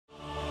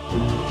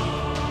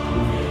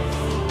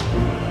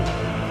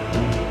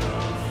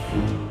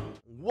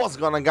What's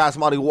going on, guys?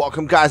 Marty,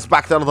 welcome guys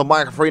back to another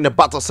Minecraft Arena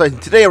Battle. So in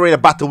today's Arena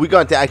Battle, we're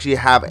going to actually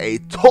have a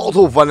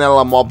total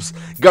vanilla mobs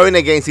going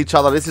against each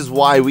other. This is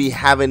why we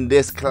having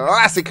this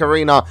classic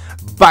arena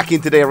back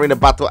in today's Arena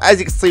Battle. As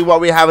you can see,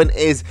 what we're having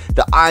is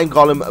the Iron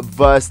Golem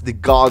versus the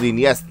Guardian.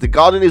 Yes, the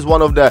Guardian is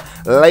one of the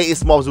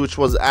latest mobs which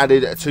was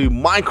added to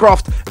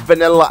Minecraft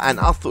vanilla, and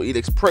I thought it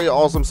looks pretty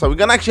awesome. So we're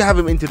gonna actually have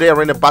him in today's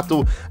Arena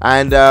Battle,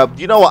 and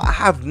you know what, I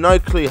have no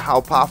clue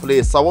how powerful he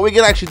is. So what we're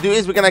gonna actually do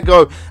is we're gonna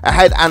go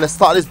ahead and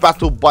start this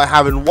battle by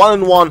having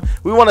 1-on-1.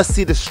 We want to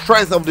see the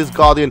strength of this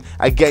Guardian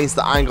against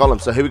the Iron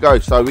Golem. So here we go.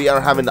 So we are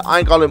having the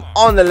Iron Golem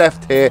on the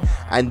left here,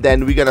 and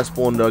then we're gonna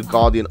spawn the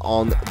Guardian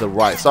on the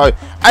right. So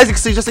as you can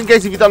see, just in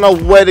case if you don't know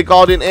where the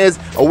Guardian is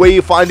or where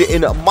you find it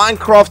in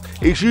Minecraft,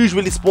 it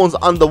usually spawns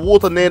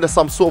underwater near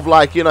some sort of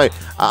like, you know,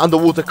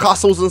 underwater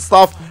castles and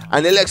stuff,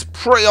 and it looks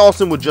pretty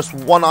awesome with just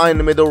one eye in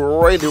the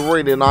middle.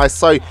 Really nice.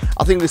 So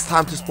I think it's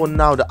time to spawn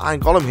now the Iron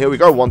Golem. Here we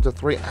go, 1, 2,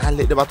 3, and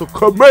let the battle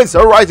commence.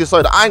 Alrighty,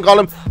 so the Iron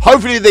Golem,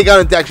 hopefully they're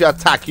going to actually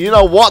attack. You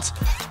know what,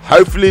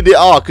 hopefully they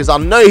are, because I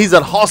know he's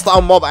a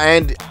hostile mob,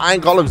 and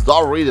Iron Golems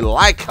don't really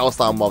like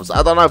hostile mobs.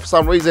 I don't know, for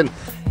some reason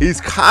he's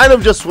kind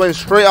of just went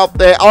straight up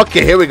there.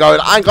 Okay, here we go.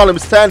 The Iron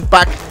Golem's turned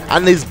back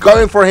and he's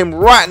going for him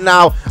right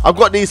now. I've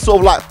got these sort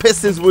of like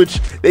pistons which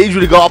they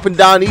usually go up and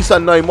down. These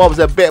annoying mobs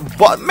a bit,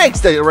 but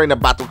makes the arena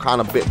battle kind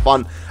of a bit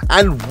fun.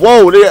 And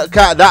whoa, look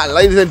at that,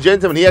 ladies and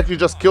gentlemen, he actually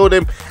just killed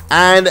him,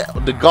 and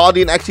the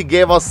Guardian actually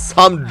gave us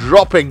some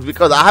droppings,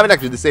 because I haven't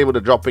actually disabled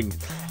the droppings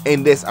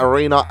in this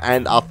arena,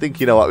 and I think,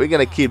 you know what, we're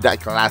gonna keep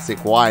that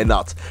classic. Why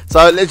not?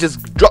 So let's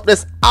just drop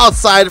this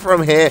outside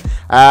from here.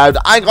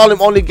 The Iron Golem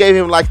only gave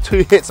him like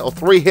 2 hits or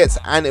 3 hits,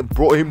 and it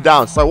brought him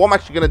down. So what I'm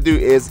actually gonna do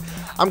is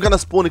I'm gonna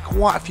spawn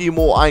quite a few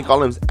more Iron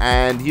Golems,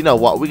 and you know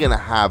what, we're gonna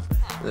have,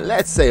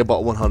 let's say,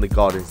 about 100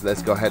 Guardians.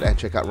 Let's go ahead and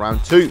check out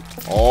round 2.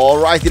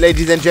 Alrighty,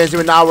 ladies and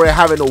gentlemen, now we're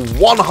having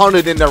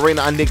 100 in the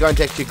arena, and they're going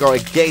to actually go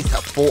against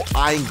 4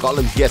 Iron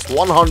Golems. Yes,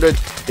 100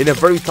 in a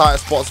very tight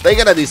spot. So they're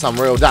gonna do some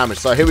real damage.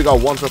 So here we go,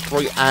 1, 2,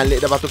 3, and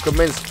let the battle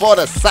commence for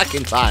the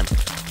second time.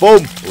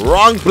 Boom,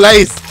 wrong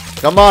place.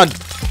 Come on,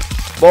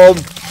 boom.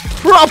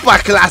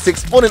 Proper classic,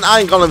 spawning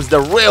Iron Golems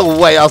the real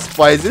way, I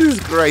suppose. This is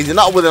crazy,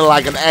 not with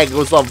like an egg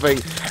or something.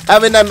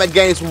 Having them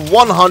against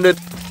 100.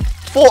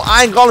 4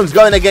 Iron Golems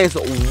going against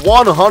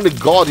 100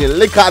 Guardian.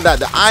 Look at that.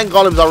 The Iron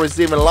Golems are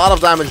receiving a lot of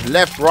damage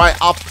left, right,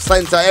 up,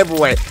 center,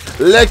 everywhere.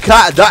 Look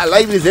at that,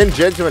 ladies and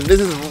gentlemen.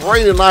 This is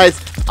really nice.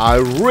 I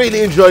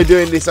really enjoy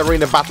doing this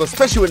arena battle,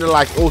 especially when they're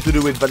like all to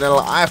do with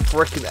vanilla. I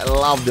freaking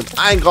love them.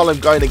 Iron Golem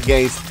going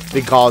against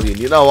the Guardian.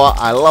 You know what?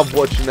 I love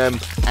watching them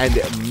and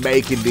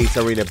making these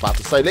arena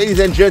battles. So, ladies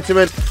and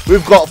gentlemen,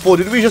 we've got 4.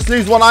 Did we just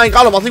lose 1 Iron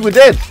Golem? I think we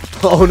did.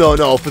 Oh,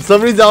 no. For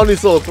some reason, I only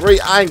saw 3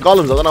 Iron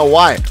Golems. I don't know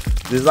why.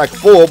 There's like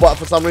 4, but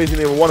for some reason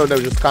even one of them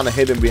was just kind of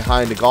hidden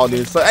behind the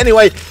Guardian. So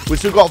anyway, we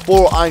still got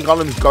 4 Iron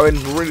Golems going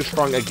really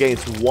strong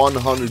against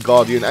 100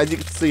 Guardian. As you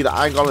can see, the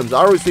Iron Golems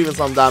are receiving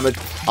some damage.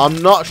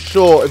 I'm not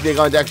sure if they're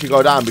going to actually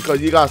go down, because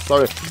you guys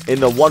saw it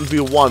in the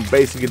 1v1.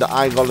 Basically, the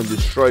Iron Golem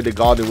destroyed the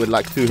Guardian with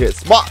like 2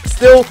 hits. But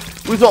still,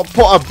 we thought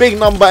put a big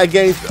number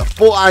against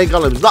 4 Iron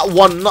Golems. Not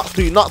 1, not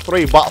 2, not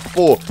 3, but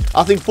 4.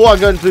 I think 4 are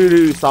going to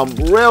do some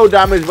real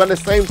damage, but at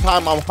the same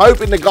time, I'm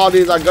hoping the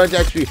Guardians are going to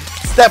actually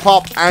step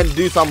up and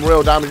do some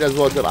real damage as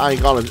well to the Iron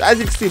Golems. As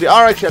you can see, they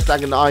are actually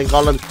attacking the Iron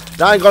Golems.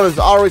 The Iron Golems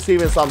are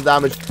receiving some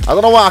damage. I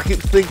don't know why I keep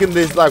thinking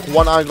there's like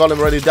 1 Iron Golem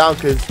already down,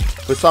 because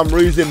for some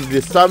reason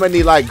there's so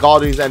many like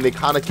Guardians, and they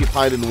kind of keep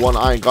hiding 1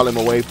 Iron Golem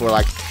away for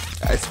like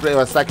a split of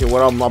a second,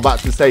 where I'm about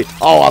to say,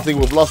 oh, I think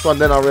we've lost one,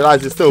 then I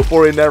realize there's still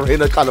 4 in there.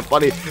 Kind of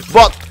funny.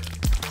 But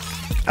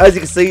as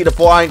you can see, the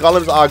 4 Iron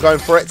Golems are going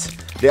for it.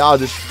 They are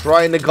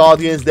destroying the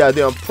Guardians. They are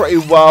doing pretty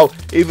well,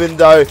 even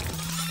though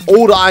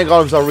all the Iron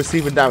Golems are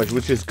receiving damage,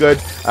 which is good.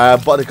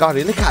 But the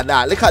Guardian, look at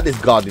that. Look at this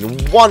Guardian.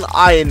 1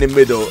 eye in the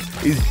middle.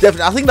 He's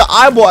definitely, I think the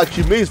eyeball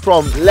actually moves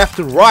from left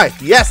to right.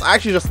 Yes, I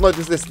actually just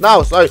noticed this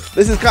now. So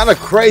this is kind of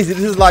crazy.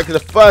 This is like the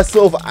first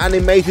sort of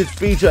animated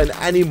feature in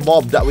any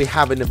mob that we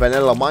have in the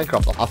vanilla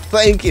Minecraft, I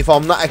think, if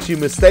I'm not actually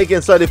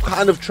mistaken. So they've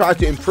kind of tried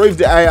to improve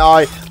the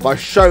AI by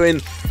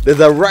showing the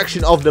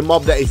direction of the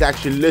mob that he's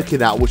actually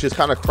looking at, which is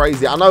kind of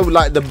crazy. I know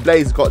like the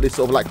Blaze got this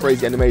sort of like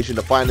crazy animation,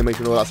 the fire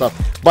animation, all that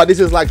stuff, but this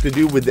is like to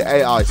do with the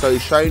AI. So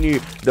it's showing you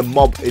the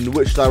mob in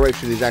which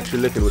direction he's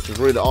actually looking, which is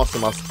really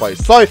awesome, I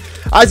suppose. So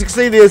as you can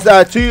see, there's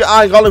 2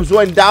 Iron Golems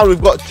went down.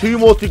 We've got 2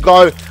 more to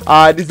go.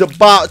 There's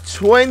about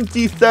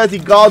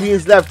 20-30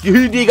 Guardians left.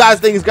 Who do you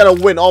guys think is gonna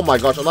win? Oh my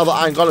gosh, another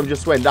Iron Golem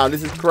just went down.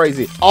 This is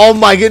crazy. Oh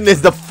my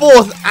goodness, the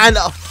 4th and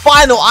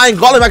final Iron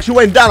Golem actually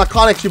went down. I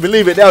can't actually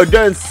believe it. They were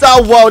doing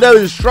so well. They were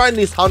destroying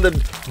these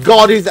 100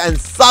 Guardians, and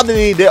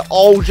suddenly they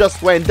all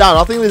just went down.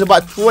 I think there's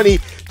about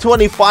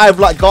 25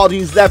 like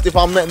Guardians left, if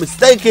I'm not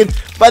mistaken.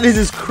 But this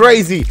is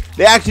crazy.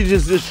 They actually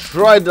just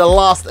destroyed the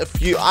last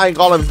few Iron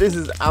Golems. This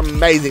is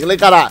amazing.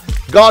 Look at that.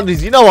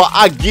 Guardians, you know what?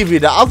 I give you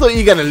that. I thought you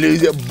were gonna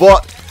lose it,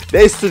 but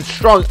They stood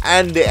strong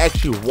and they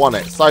actually won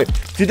it. So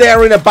today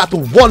arena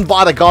battle won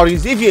by the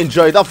Guardians. If you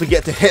enjoyed, don't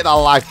forget to hit that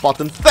like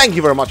button. Thank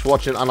you very much for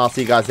watching, and I'll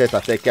see you guys later.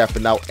 Take care for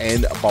now,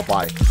 and bye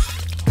bye.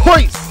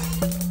 Peace.